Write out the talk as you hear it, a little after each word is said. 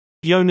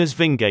Jonas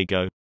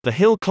Vingegaard, the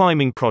hill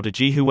climbing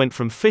prodigy who went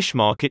from fish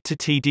market to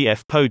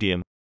TDF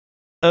podium.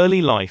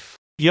 Early life.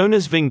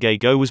 Jonas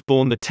Vingegaard was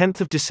born the 10th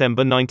of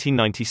December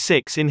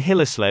 1996 in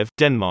Hillerslev,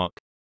 Denmark.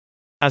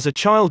 As a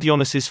child,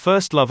 Jonas's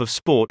first love of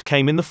sport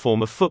came in the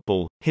form of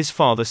football, his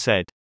father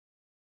said.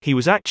 He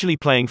was actually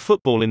playing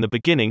football in the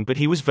beginning, but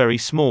he was very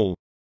small.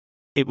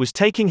 It was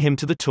taking him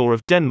to the Tour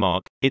of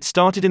Denmark. It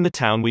started in the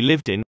town we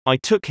lived in. I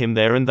took him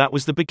there and that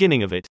was the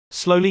beginning of it,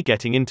 slowly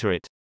getting into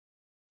it.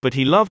 But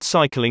he loved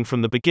cycling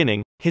from the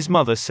beginning, his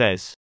mother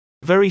says.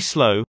 Very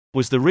slow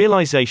was the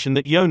realization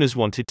that Jonas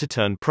wanted to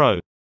turn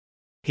pro.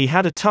 He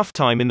had a tough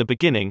time in the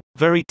beginning,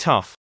 very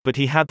tough, but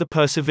he had the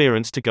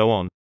perseverance to go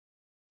on.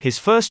 His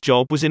first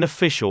job was in a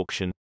fish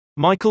auction.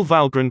 Michael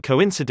Valgren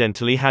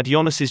coincidentally had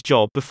Jonas's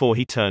job before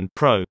he turned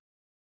pro.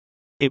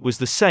 It was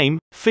the same,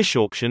 fish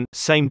auction,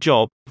 same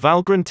job,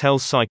 Valgren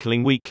tells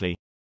Cycling Weekly.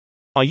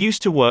 I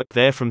used to work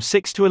there from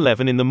 6 to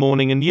 11 in the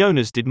morning and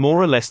Jonas did more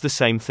or less the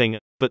same thing,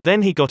 but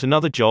then he got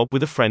another job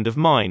with a friend of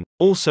mine,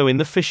 also in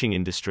the fishing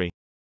industry.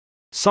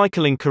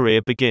 Cycling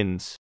career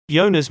begins.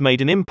 Jonas made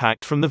an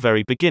impact from the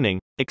very beginning,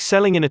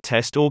 excelling in a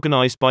test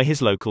organized by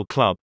his local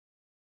club.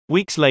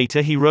 Weeks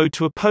later he rode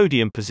to a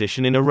podium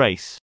position in a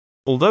race.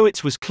 Although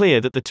it was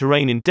clear that the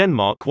terrain in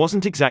Denmark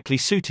wasn't exactly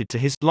suited to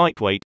his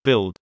lightweight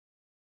build.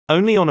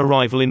 Only on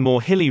arrival in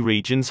more hilly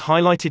regions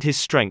highlighted his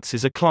strengths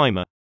as a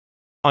climber.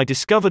 I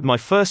discovered my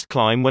first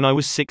climb when I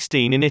was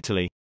 16 in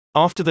Italy.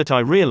 After that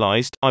I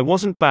realized I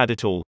wasn't bad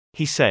at all,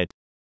 he said.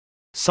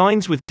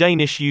 Signs with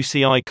Danish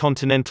UCI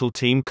Continental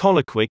team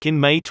Collequick in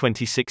May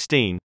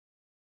 2016.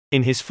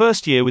 In his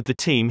first year with the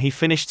team he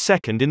finished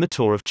second in the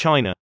Tour of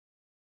China.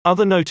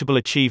 Other notable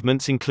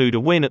achievements include a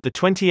win at the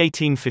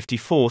 2018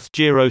 54th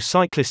Giro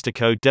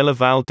Cyclistico della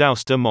Val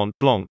d'Aosta Mont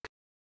Blanc.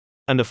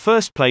 And a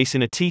first place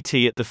in a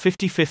TT at the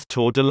 55th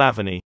Tour de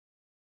l'Avenir.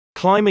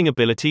 Climbing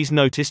abilities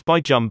noticed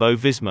by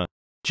Jumbo-Visma.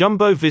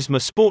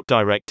 Jumbo-Visma sport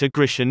director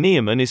Grisha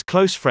Niemann is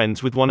close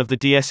friends with one of the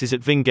DSs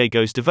at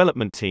Vingegaard's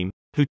development team,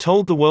 who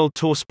told the World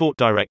Tour sport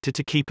director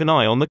to keep an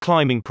eye on the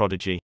climbing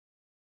prodigy.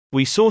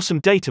 We saw some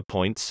data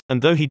points,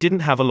 and though he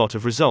didn't have a lot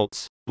of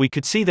results, we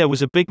could see there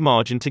was a big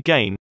margin to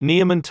gain,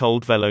 Niemann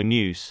told Velo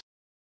News.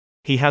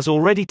 He has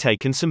already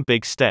taken some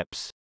big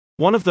steps.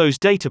 One of those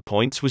data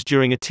points was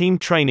during a team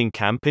training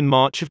camp in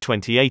March of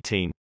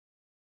 2018.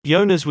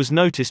 Jonas was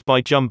noticed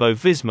by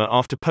Jumbo-Visma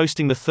after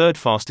posting the third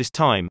fastest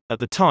time, at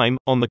the time,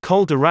 on the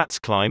Col de Rats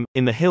climb,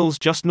 in the hills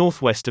just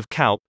northwest of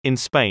Calpe, in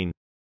Spain.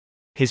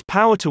 His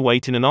power to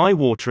weight in an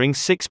eye-watering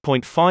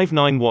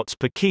 6.59 watts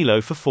per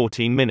kilo for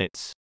 14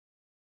 minutes.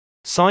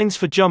 Signs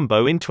for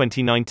Jumbo in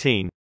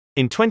 2019.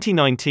 In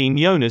 2019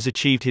 Jonas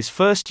achieved his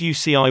first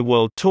UCI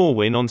World Tour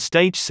win on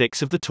stage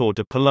 6 of the Tour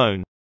de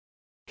Pologne.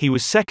 He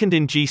was second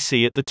in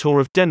GC at the Tour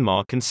of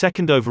Denmark and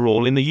second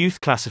overall in the youth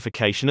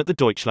classification at the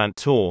Deutschland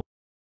Tour.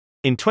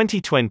 In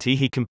 2020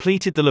 he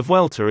completed the La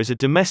Vuelta as a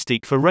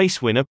domestique for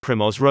race winner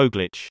Primož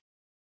Roglič.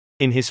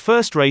 In his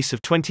first race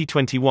of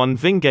 2021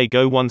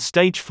 Vingegaard won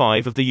stage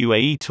 5 of the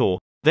UAE Tour,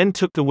 then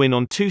took the win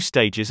on 2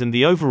 stages and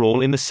the overall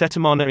in the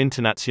Settimana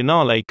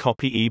Internazionale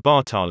Coppi e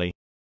Bartali.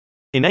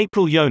 In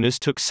April Jonas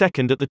took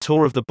second at the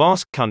Tour of the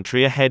Basque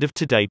Country ahead of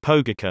Tadej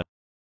Pogačar.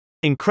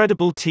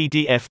 Incredible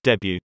TDF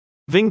debut.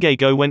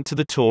 Vingegaard went to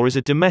the Tour as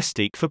a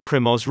domestique for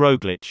Primož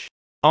Roglič.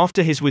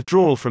 After his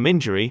withdrawal from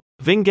injury,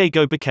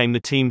 Vingegaard became the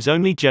team's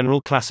only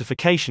general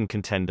classification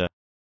contender.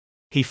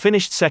 He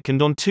finished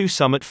second on 2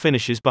 summit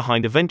finishes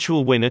behind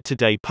eventual winner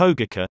Tadej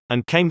Pogačar,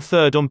 and came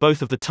third on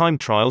both of the time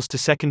trials to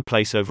second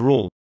place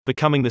overall,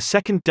 becoming the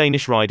second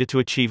Danish rider to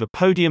achieve a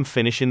podium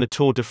finish in the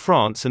Tour de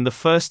France and the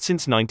first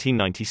since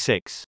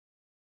 1996.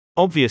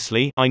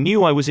 Obviously, I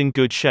knew I was in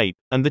good shape,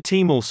 and the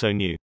team also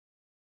knew.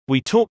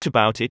 We talked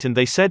about it and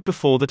they said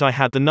before that I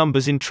had the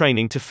numbers in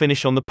training to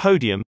finish on the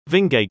podium,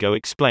 Vingegaard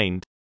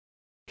explained.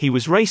 He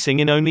was racing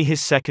in only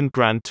his second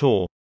Grand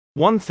Tour.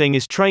 One thing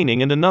is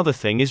training and another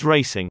thing is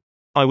racing.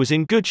 I was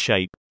in good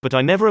shape, but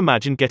I never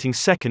imagined getting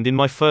second in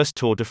my first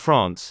Tour de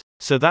France,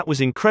 so that was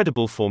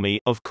incredible for me,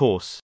 of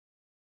course.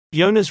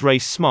 Jonas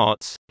race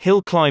smarts,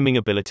 hill climbing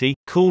ability,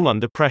 cool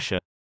under pressure.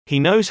 He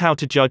knows how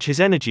to judge his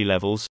energy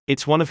levels,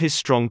 it's one of his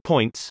strong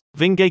points,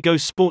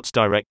 Vingegaard's sports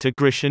director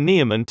Grisha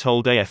Niemann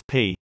told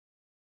AFP.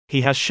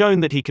 He has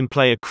shown that he can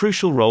play a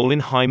crucial role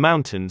in high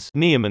mountains,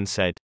 Niemann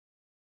said.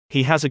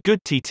 He has a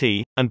good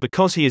TT, and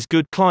because he is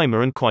good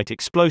climber and quite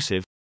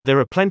explosive, there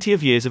are plenty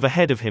of years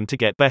ahead of him to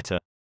get better.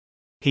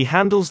 He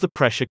handles the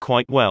pressure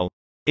quite well.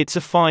 It's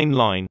a fine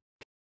line.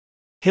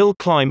 Hill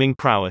climbing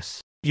prowess.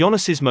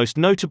 Jonas's most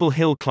notable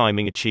hill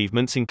climbing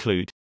achievements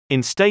include,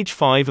 in stage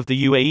 5 of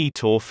the UAE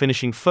Tour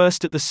finishing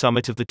first at the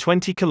summit of the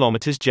 20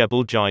 km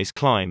Jebel Jais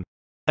climb,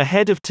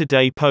 ahead of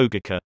Tadej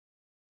Pogačar.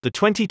 The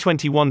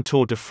 2021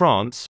 Tour de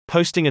France,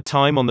 posting a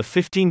time on the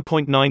 15.9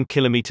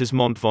 km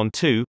Mont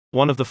Ventoux,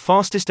 one of the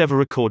fastest ever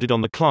recorded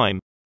on the climb,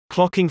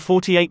 clocking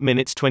 48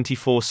 minutes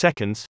 24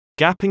 seconds,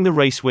 gapping the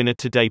race winner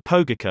Tadej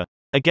Pogačar,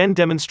 again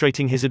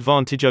demonstrating his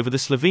advantage over the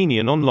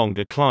Slovenian on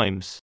longer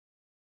climbs.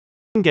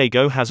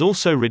 Vingegaard has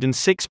also ridden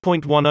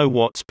 6.10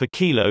 watts per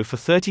kilo for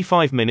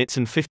 35 minutes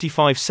and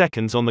 55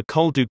 seconds on the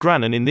Col du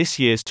Granon in this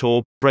year's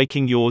Tour,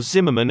 breaking Jonas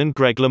Zimmermann and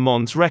Greg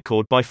LeMond's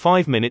record by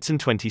 5 minutes and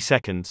 20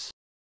 seconds.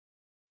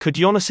 Could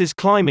Jonas's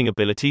climbing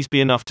abilities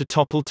be enough to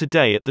topple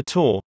today at the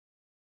Tour?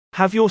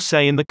 Have your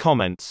say in the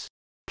comments.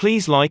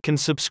 Please like and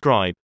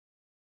subscribe.